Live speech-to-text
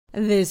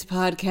This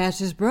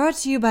podcast is brought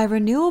to you by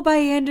Renewal by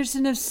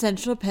Andersen of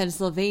Central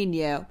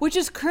Pennsylvania, which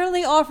is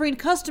currently offering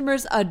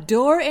customers a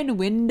door and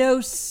window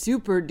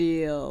super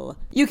deal.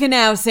 You can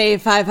now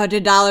save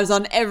 $500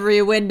 on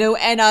every window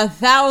and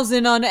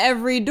 $1,000 on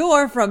every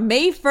door from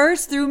May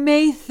 1st through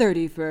May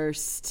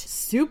 31st.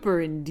 Super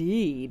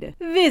indeed.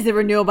 Visit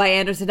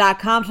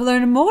renewalbyandersen.com to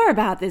learn more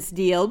about this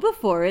deal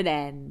before it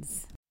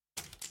ends.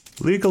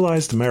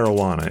 Legalized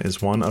marijuana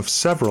is one of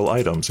several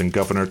items in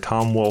Governor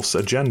Tom Wolf's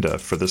agenda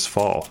for this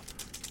fall.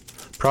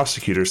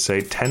 Prosecutors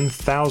say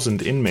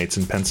 10,000 inmates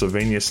in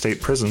Pennsylvania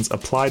state prisons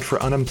applied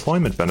for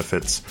unemployment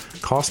benefits,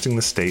 costing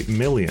the state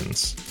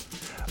millions.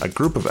 A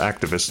group of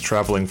activists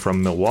traveling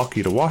from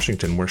Milwaukee to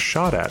Washington were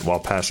shot at while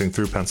passing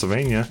through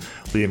Pennsylvania,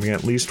 leaving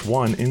at least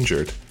one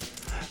injured.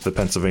 The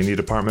Pennsylvania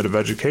Department of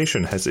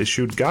Education has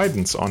issued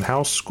guidance on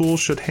how schools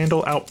should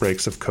handle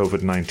outbreaks of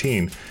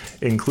COVID-19,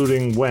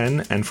 including when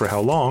and for how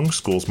long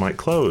schools might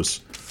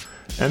close.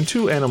 And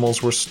 2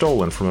 animals were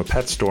stolen from a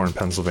pet store in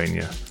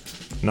Pennsylvania.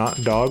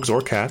 Not dogs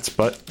or cats,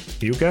 but,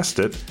 you guessed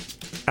it,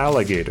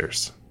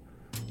 alligators.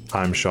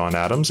 I'm Sean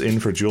Adams, in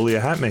for Julia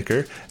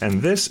Hatmaker,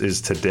 and this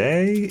is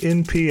Today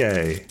in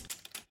PA.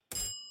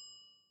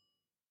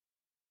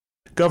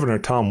 Governor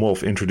Tom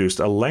Wolf introduced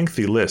a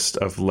lengthy list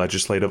of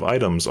legislative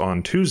items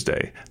on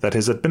Tuesday that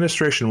his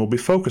administration will be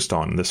focused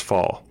on this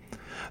fall.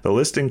 The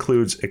list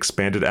includes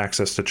expanded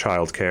access to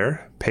child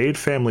care, paid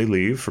family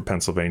leave for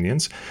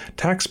Pennsylvanians,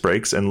 tax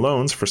breaks and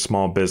loans for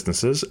small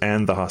businesses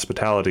and the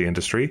hospitality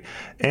industry,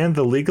 and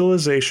the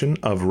legalization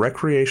of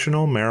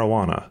recreational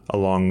marijuana,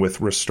 along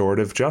with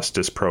restorative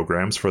justice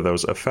programs for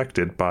those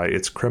affected by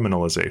its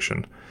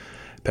criminalization.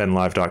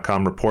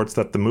 PennLive.com reports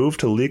that the move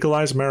to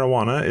legalize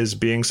marijuana is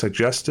being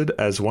suggested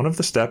as one of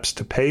the steps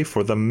to pay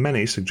for the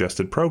many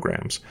suggested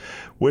programs,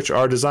 which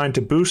are designed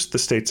to boost the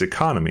state's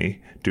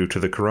economy due to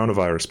the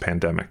coronavirus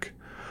pandemic.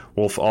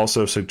 Wolf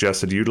also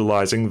suggested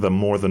utilizing the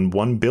more than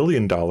 $1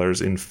 billion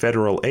in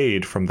federal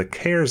aid from the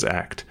CARES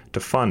Act to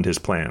fund his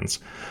plans.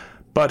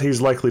 But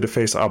he's likely to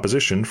face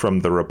opposition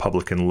from the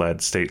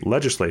Republican-led state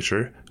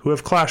legislature, who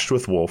have clashed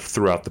with Wolf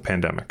throughout the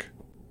pandemic.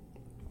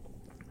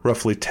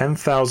 Roughly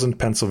 10,000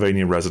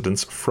 Pennsylvania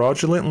residents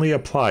fraudulently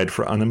applied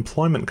for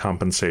unemployment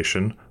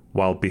compensation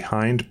while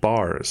behind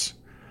bars.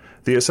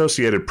 The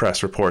Associated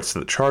Press reports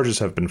that charges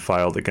have been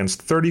filed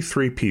against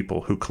 33 people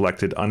who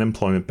collected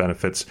unemployment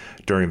benefits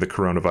during the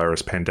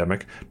coronavirus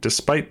pandemic,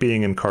 despite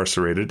being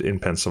incarcerated in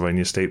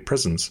Pennsylvania state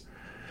prisons.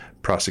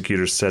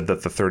 Prosecutors said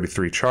that the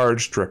 33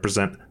 charged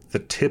represent the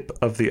tip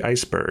of the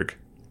iceberg.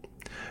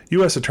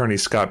 U.S. Attorney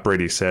Scott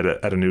Brady said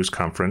at a news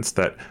conference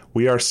that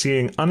we are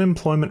seeing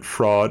unemployment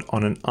fraud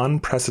on an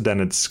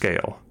unprecedented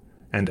scale,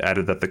 and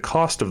added that the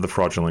cost of the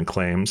fraudulent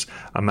claims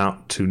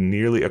amount to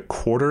nearly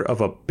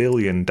 $250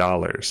 million.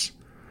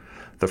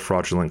 The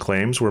fraudulent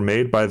claims were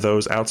made by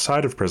those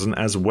outside of prison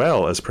as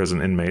well as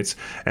prison inmates,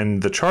 and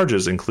the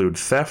charges include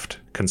theft,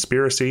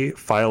 conspiracy,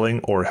 filing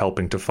or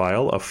helping to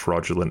file a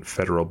fraudulent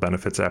federal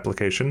benefits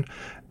application,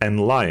 and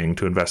lying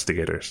to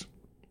investigators.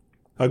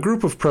 A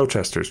group of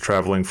protesters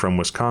traveling from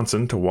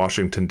Wisconsin to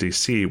Washington,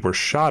 D.C. were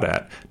shot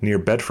at near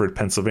Bedford,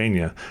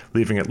 Pennsylvania,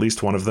 leaving at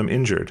least one of them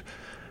injured.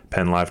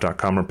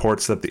 PennLive.com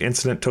reports that the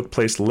incident took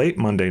place late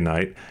Monday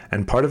night,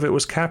 and part of it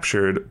was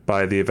captured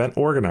by the event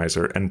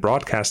organizer and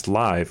broadcast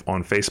live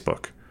on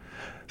Facebook.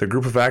 The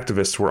group of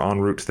activists were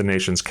en route to the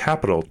nation's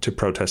capital to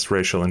protest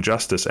racial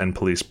injustice and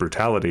police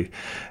brutality,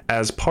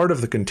 as part of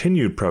the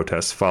continued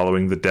protests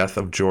following the death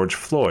of George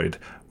Floyd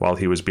while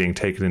he was being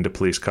taken into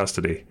police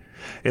custody.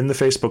 In the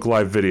Facebook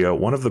Live video,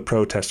 one of the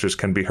protesters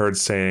can be heard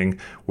saying,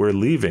 "We're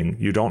leaving,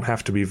 you don't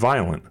have to be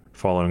violent,"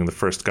 following the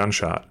first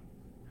gunshot.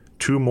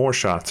 2 more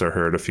shots are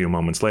heard a few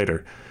moments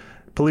later.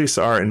 Police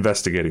are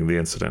investigating the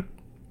incident.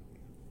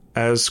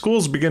 As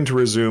schools begin to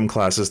resume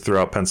classes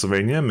throughout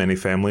Pennsylvania, many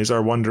families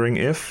are wondering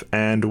if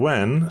and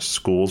when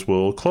schools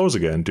will close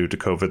again due to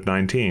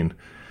COVID-19.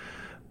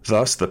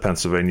 Thus, the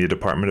Pennsylvania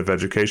Department of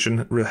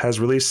Education has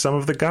released some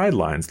of the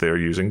guidelines they are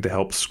using to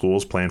help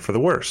schools plan for the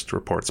worst,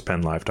 reports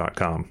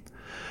PennLive.com.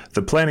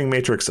 The planning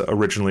matrix,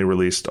 originally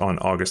released on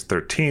August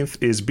 13th,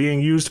 is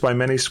being used by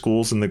many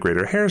schools in the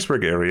greater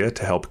Harrisburg area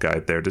to help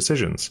guide their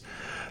decisions.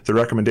 The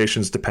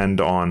recommendations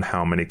depend on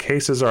how many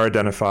cases are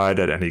identified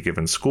at any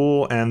given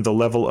school and the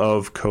level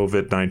of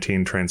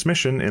COVID-19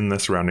 transmission in the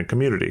surrounding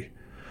community.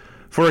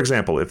 For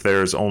example, if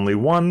there's only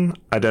one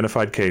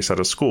identified case at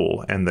a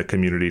school and the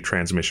community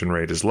transmission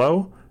rate is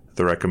low,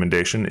 the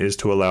recommendation is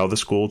to allow the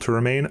school to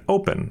remain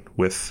open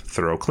with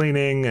thorough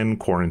cleaning and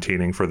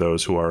quarantining for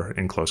those who are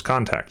in close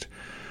contact.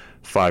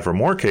 5 or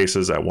more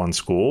cases at one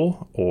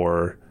school,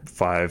 or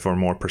 5 or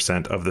more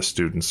 % of the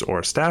students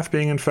or staff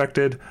being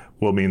infected,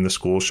 will mean the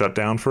school shut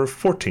down for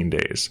 14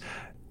 days.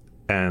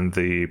 And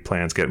the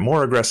plans get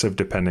more aggressive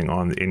depending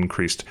on the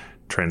increased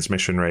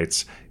transmission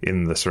rates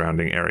in the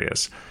surrounding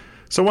areas.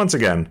 So once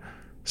again,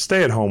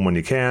 stay at home when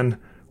you can,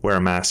 wear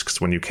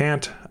masks when you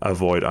can't,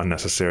 avoid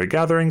unnecessary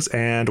gatherings,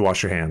 and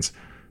wash your hands.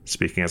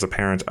 Speaking as a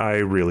parent, I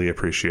really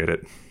appreciate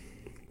it.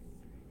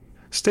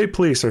 State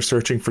police are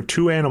searching for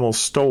 2 animals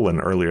stolen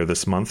earlier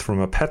this month from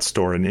a pet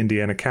store in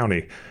Indiana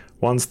County,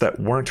 ones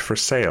that weren't for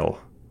sale.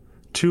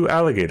 2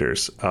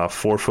 alligators, a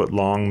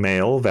 4-foot-long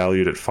male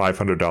valued at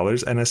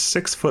 $500 and a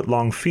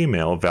 6-foot-long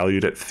female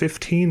valued at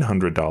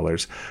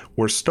 $1,500,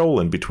 were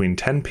stolen between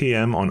 10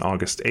 p.m. on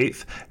August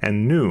 8th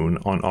and noon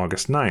on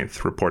August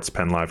 9th, reports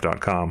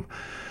PennLive.com.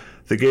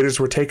 The gators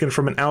were taken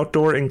from an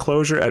outdoor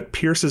enclosure at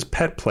Pierce's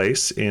Pet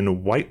Place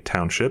in White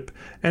Township,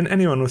 and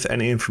anyone with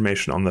any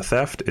information on the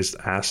theft is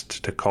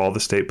asked to call the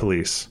state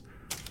police.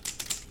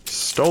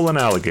 Stolen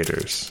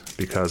alligators,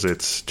 because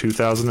it's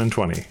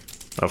 2020,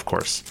 of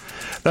course.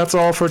 That's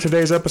all for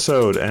today's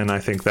episode, and I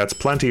think that's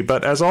plenty,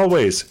 but as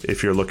always,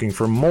 if you're looking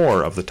for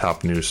more of the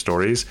top news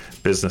stories,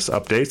 business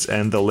updates,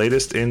 and the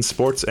latest in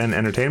sports and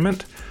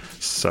entertainment,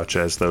 such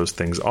as those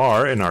things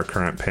are in our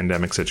current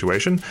pandemic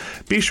situation,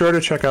 be sure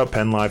to check out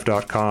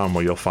PennLive.com,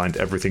 where you'll find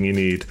everything you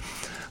need.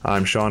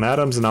 I'm Sean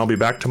Adams, and I'll be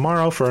back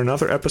tomorrow for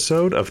another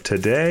episode of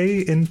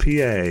Today in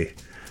PA.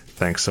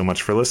 Thanks so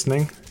much for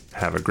listening.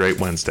 Have a great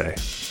Wednesday.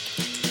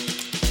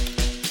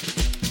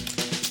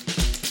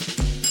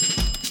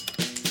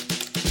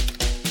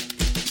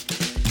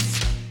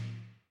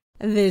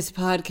 This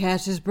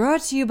podcast is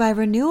brought to you by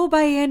Renewal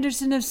by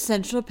Andersen of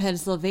Central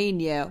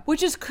Pennsylvania,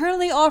 which is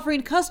currently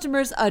offering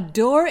customers a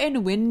door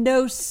and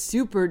window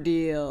super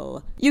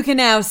deal. You can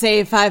now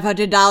save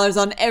 $500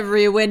 on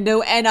every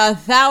window and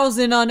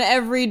 $1,000 on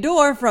every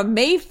door from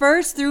May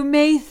 1st through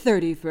May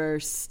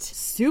 31st.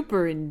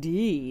 Super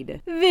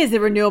indeed.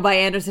 Visit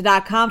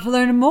renewalbyandersen.com to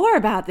learn more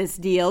about this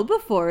deal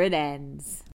before it ends.